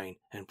to find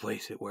and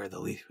place it where the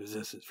least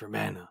resistance for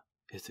mana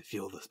is to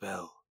fuel the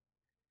spell.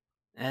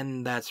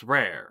 And that's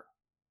rare.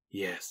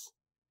 Yes,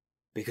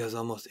 because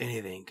almost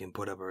anything can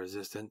put up a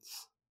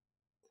resistance.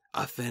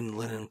 A thin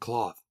linen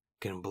cloth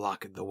can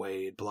block it the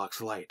way it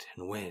blocks light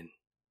and wind.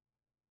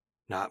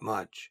 Not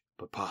much,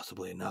 but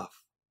possibly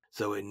enough,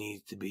 so it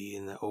needs to be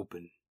in the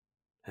open,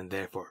 and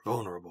therefore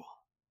vulnerable.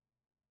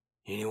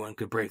 Anyone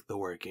could break the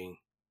working,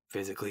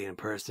 physically in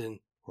person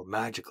or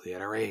magically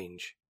at a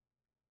range.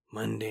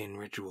 Mundane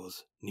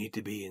rituals need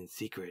to be in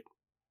secret,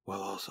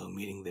 while also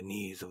meeting the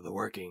needs of the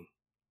working.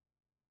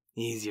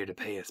 Easier to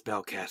pay a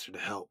spellcaster to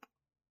help,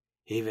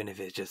 even if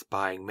it's just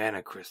buying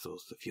mana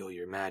crystals to fuel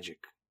your magic.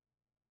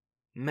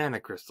 Mana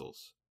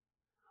crystals.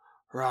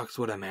 Rocks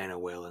with a mana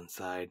well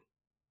inside.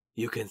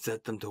 You can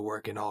set them to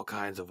work in all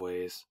kinds of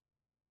ways.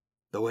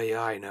 The way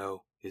I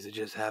know is to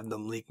just have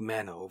them leak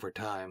mana over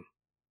time.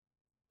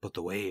 But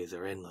the ways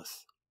are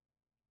endless.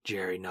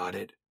 Jerry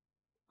nodded.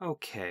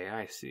 Okay,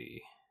 I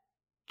see.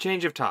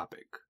 Change of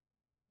topic.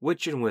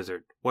 Witch and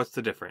wizard, what's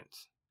the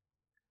difference?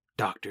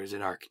 Doctors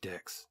and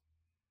architects.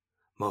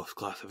 Most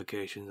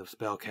classifications of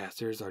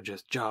spellcasters are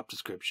just job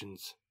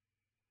descriptions.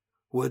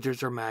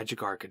 Wizards are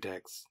magic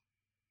architects,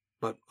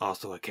 but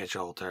also a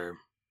catch-all term.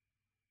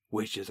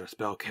 Witches are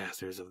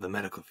spellcasters of the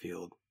medical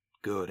field,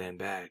 good and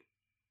bad.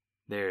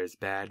 There's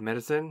bad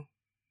medicine?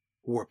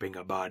 Warping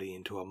a body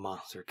into a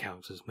monster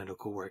counts as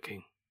medical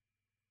working.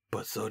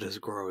 But so does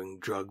growing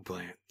drug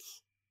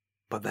plants.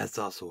 But that's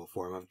also a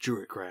form of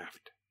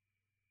druidcraft.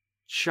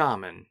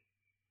 Shaman.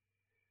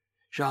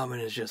 Shaman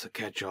is just a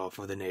catch-all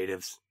for the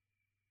natives.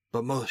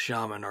 But most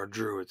shaman are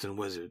druids and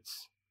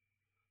wizards.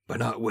 but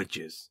not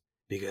witches,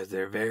 because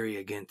they're very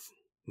against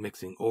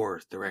mixing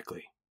ores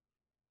directly.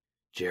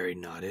 Jerry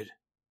nodded.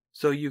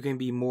 So you can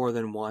be more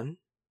than one?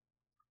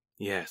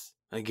 Yes,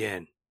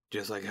 again,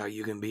 just like how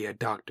you can be a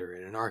doctor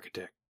and an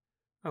architect.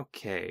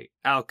 Okay,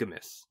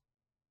 alchemist.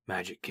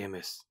 Magic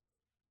chemist.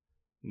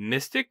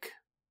 Mystic?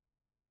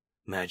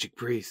 Magic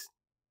priest.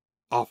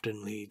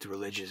 Often leads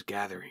religious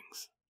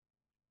gatherings.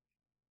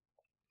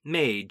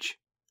 Mage.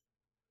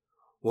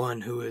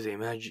 One who is a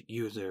magic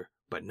user,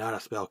 but not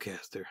a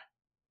spellcaster.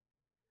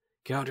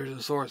 Counters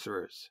the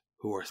sorcerers,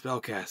 who are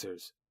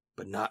spellcasters,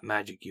 but not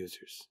magic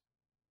users.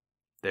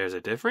 There's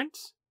a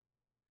difference?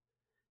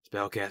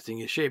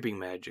 Spellcasting is shaping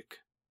magic.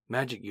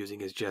 Magic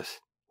using is just,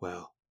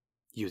 well,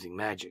 using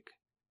magic.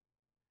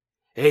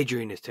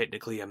 Adrian is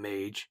technically a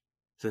mage,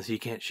 since he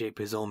can't shape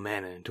his own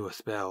mana into a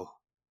spell.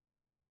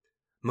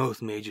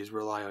 Most mages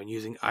rely on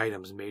using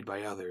items made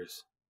by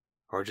others,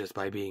 or just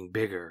by being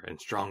bigger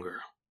and stronger.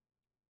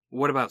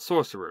 What about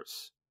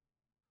sorcerers?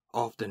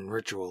 Often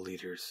ritual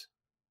leaders,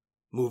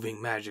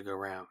 moving magic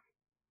around,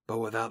 but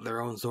without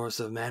their own source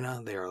of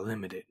mana, they are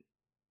limited.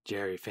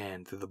 Jerry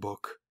fanned through the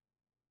book.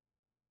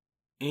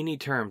 Any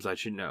terms I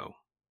should know?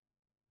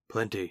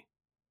 Plenty.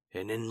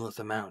 An endless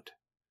amount.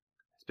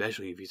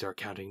 Especially if you start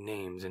counting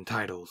names and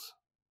titles.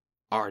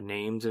 Are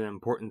names an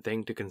important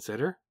thing to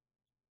consider?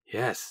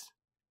 Yes,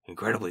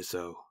 incredibly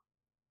so.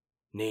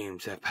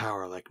 Names have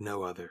power like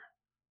no other.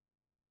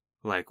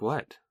 Like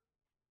what?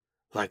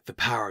 Like the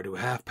power to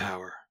have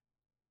power.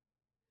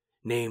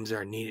 Names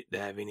are needed to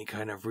have any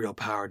kind of real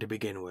power to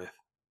begin with.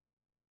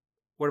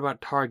 What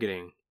about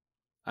targeting?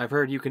 I've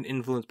heard you can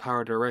influence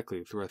power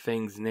directly through a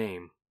thing's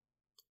name.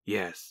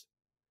 Yes.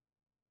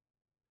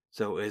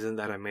 So isn't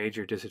that a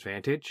major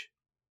disadvantage?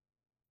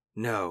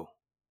 No.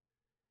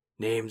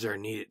 Names are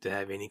needed to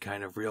have any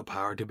kind of real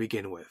power to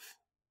begin with.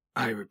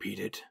 I repeat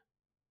it.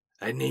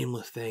 A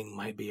nameless thing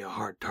might be a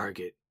hard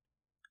target,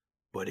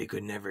 but it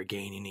could never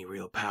gain any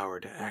real power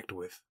to act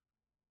with.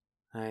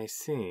 I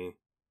see.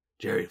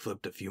 Jerry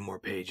flipped a few more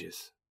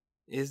pages.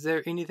 Is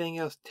there anything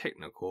else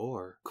technical,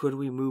 or could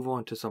we move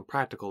on to some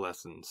practical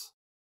lessons?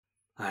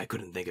 I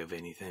couldn't think of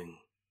anything,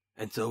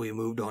 and so we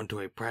moved on to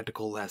a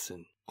practical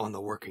lesson on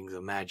the workings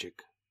of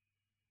magic.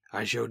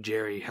 I showed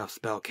Jerry how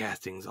spell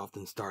castings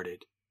often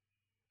started,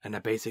 and a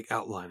basic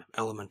outline of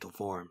elemental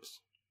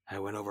forms. I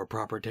went over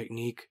proper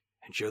technique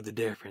and showed the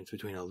difference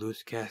between a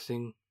loose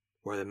casting,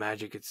 where the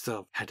magic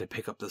itself had to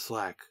pick up the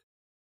slack,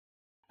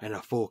 and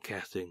a full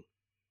casting,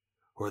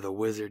 where the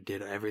wizard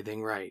did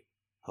everything right,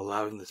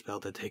 allowing the spell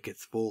to take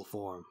its full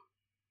form.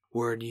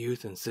 Word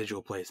use and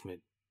sigil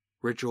placement,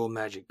 ritual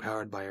magic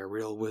powered by a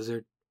real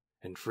wizard,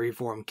 and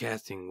free-form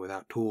casting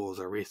without tools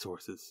or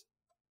resources.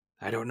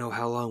 I don't know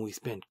how long we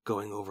spent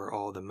going over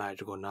all the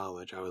magical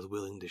knowledge I was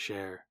willing to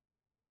share,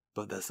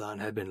 but the sun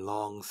had been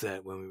long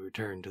set when we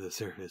returned to the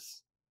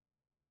surface.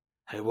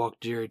 I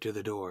walked Jerry to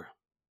the door.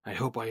 I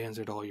hope I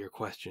answered all your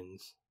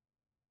questions.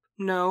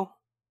 No,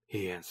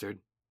 He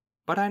answered.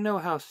 but I know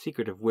how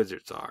secretive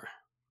wizards are.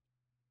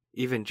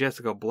 Even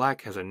Jessica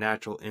Black has a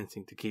natural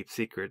instinct to keep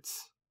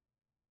secrets.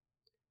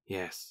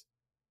 Yes.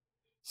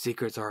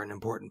 Secrets are an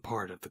important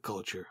part of the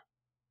culture,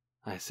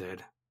 I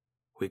said.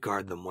 We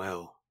guard them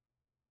well.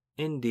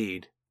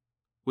 Indeed,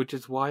 which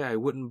is why I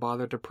wouldn't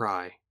bother to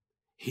pry,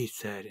 He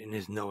said in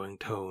his knowing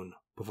tone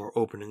before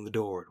opening the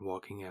door and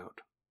walking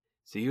out.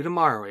 See you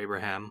tomorrow,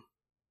 Abraham.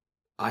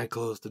 I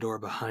closed the door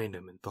behind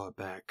him and thought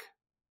back.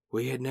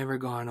 We had never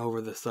gone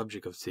over the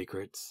subject of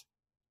secrets,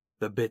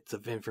 the bits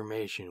of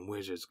information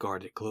wizards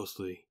guarded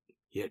closely,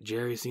 yet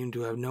Jerry seemed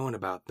to have known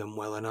about them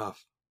well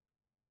enough.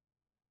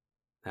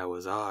 That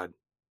was odd,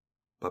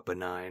 but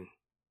benign.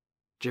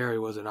 Jerry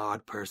was an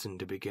odd person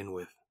to begin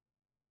with.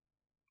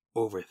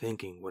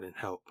 Overthinking wouldn't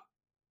help.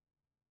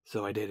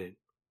 So I didn't,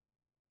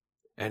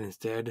 and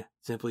instead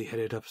simply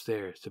headed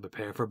upstairs to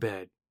prepare for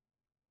bed.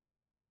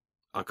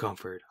 A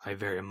comfort I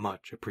very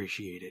much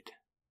appreciated.